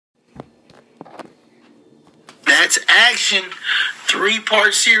It's action.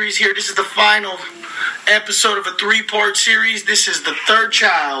 3-part series here. This is the final episode of a 3-part series. This is the third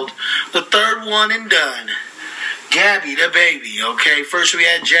child. The third one and done. Gabby, the baby, okay? First we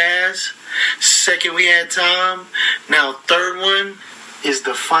had Jazz. Second we had Tom. Now third one is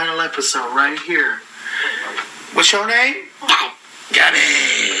the final episode right here. What's your name? Gabby.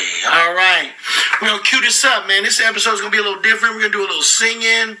 All right. We're going to cue this up, man. This episode's going to be a little different. We're going to do a little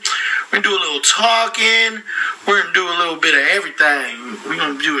singing. We're going to do a little talking. We're going to do a little bit of everything. We're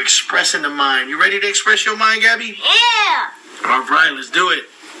going to do expressing the mind. You ready to express your mind, Gabby? Yeah. All right, let's do it.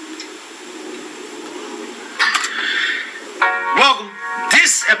 Welcome.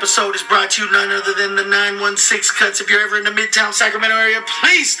 This episode is brought to you none other than the 916 Cuts. If you're ever in the Midtown Sacramento area,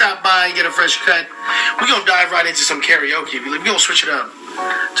 please stop by and get a fresh cut. We're going to dive right into some karaoke. We're going to switch it up.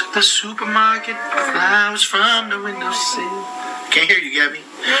 To the supermarket, flowers from the windowsill. Can't hear you, Gabby.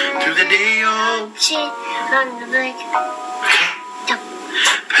 Through the day old.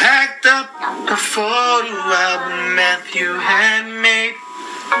 Packed up the photo album Matthew had made.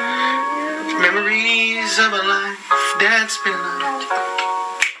 Memories of a life that's been lived.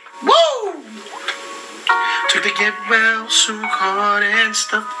 Woo! Took the get well soon caught and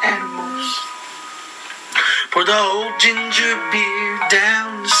stuffed animals. Pour the old ginger beer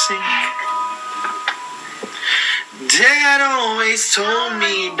down the sink. Dad always told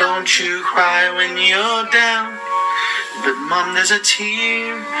me, don't you cry when you're down. But Mom, there's a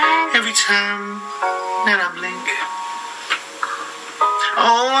tear every time that I blink.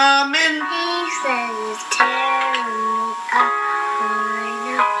 Oh, I'm in. He says it's tearing me up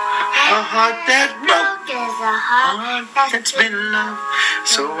right now. A heart that broke is a heart that's been loved.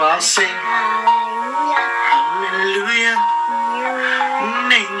 So I'll sing hallelujah. hallelujah.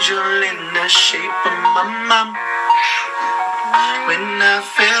 An angel in the shape of my mom. When I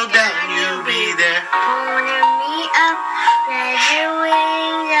fell down, you'll be there. Holding me up, spread your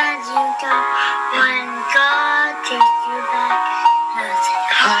wings as you come. When God takes you back, I'll say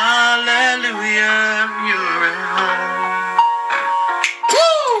Hallelujah, you're at home.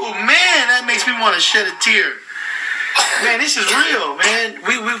 Woo, man, that makes me want to shed a tear. Man, this is real, man.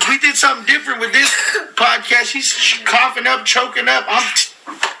 We did something different with this podcast. He's coughing up, choking up.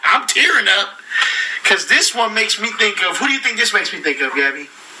 I'm tearing up. Because this one makes me think of... Who do you think this makes me think of, Gabby?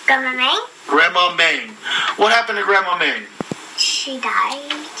 Grandma May? Grandma May. What happened to Grandma May? She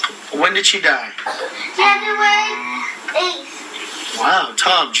died When did she die? January 8th. Wow,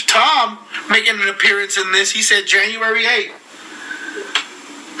 Tom making an appearance in this. He said January 8th.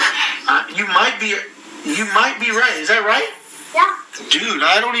 You might be right. Is that right? Yeah. Dude,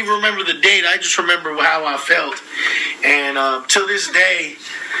 I don't even remember the date. I just remember how I felt. And till this day,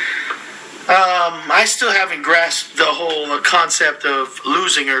 I still haven't grasped the whole concept of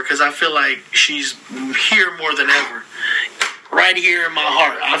losing her because I feel like she's here more than ever. Right here in my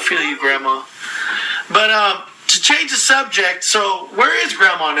heart. I feel you, Grandma. But to change the subject, so where is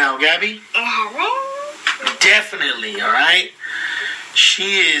Grandma now, Gabby? In heaven? Definitely, all right?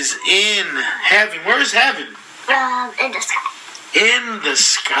 She is in heaven. Where is heaven? In the sky. In the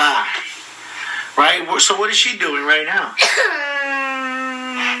sky. Right? So what is she doing right now?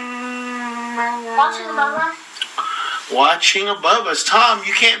 Watching above us. Watching above us. Tom,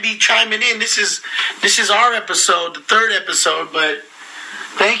 you can't be chiming in. This is our episode, the third episode, but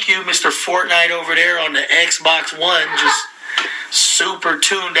thank you, Mr. Fortnite over there on the Xbox One, just super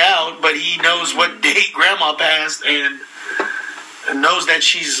tuned out, but he knows what date Grandma passed and knows that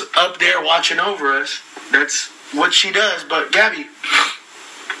she's up there watching over us. That's what she does. But Gabby,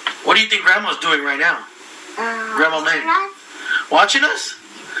 what do you think Grandma's doing right now? Grandma May. Watching us?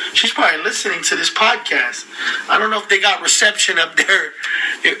 She's probably listening to this podcast. I don't know if they got reception up there,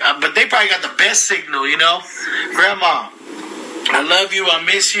 but they probably got the best signal, you know? Grandma, I love you. I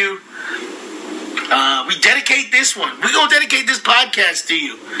miss you. We dedicate this one. We're going to dedicate this podcast to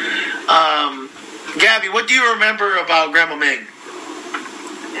you. Gabby, what do you remember about Grandma Meg?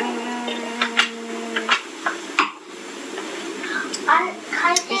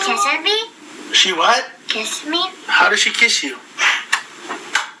 She kisses me. She what? Kiss me. How does she kiss you?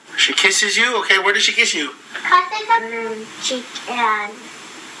 She kisses you? Okay, where does she kiss you? Cheek and...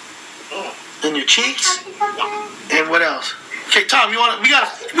 In your cheeks? Yeah. And what else? Okay, Tom, we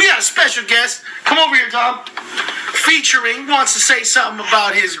got a special guest. Come over here, Tom. Featuring, wants to say something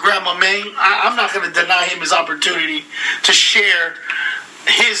about his Grandma May. I'm not going to deny him his opportunity to share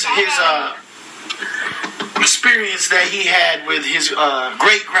his experience that he had with his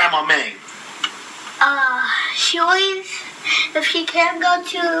great Grandma May. She always, if she can't go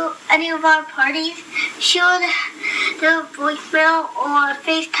to any of our parties, she would do a voicemail or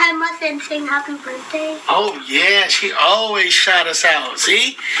FaceTime us and sing happy birthday. Oh yeah, she always shout us out.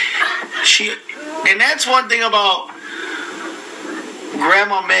 See, and that's one thing about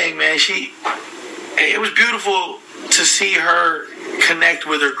Grandma Meg, man. It was beautiful to see her connect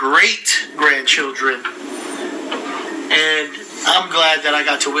with her great grandchildren, and I'm glad that I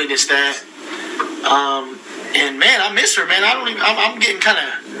got to witness that. And man, I miss her, man. I'm getting kind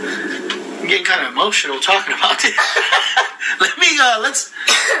of emotional talking about this.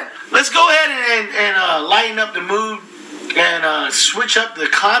 Let's go ahead and lighten up the mood and switch up the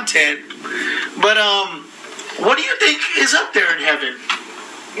content. But what do you think is up there in heaven?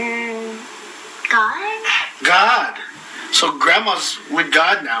 God. God. So Grandma's with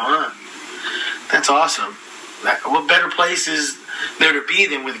God now, huh? That's awesome. What better place is there to be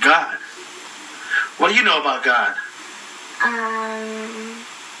than with God? What do you know about God?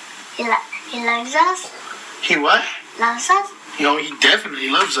 He loves us. He what? Loves us. You know, he definitely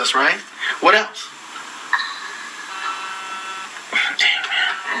loves us, right? What else? Damn,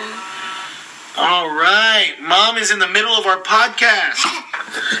 man. All right. Mom is in the middle of our podcast.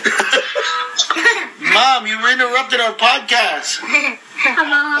 Mom, you interrupted our podcast.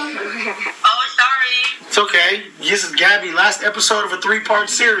 Mom. Oh, sorry. It's okay. This is Gabby, last episode of a 3-part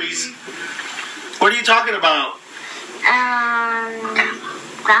series. What are you talking about?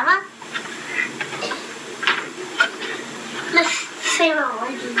 Grandma? Let's say what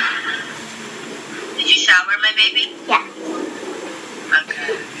we're doing. Did you shower, my baby? Yeah.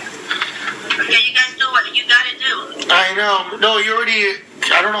 Okay. Okay, you guys do what you gotta do. I know. No, you already...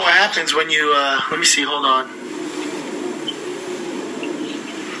 I don't know what happens when you... let me see. Hold on.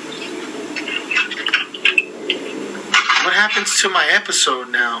 What happens to my episode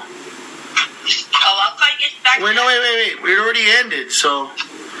now? Oh, I'll call you guys back. Wait, no, wait. It already ended, so...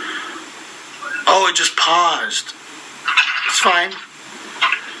 Oh, it just paused. It's fine.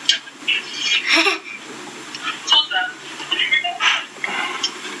 Hold on.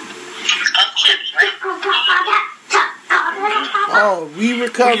 Chips, right? Oh, we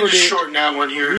recovered it. Shorten that one here.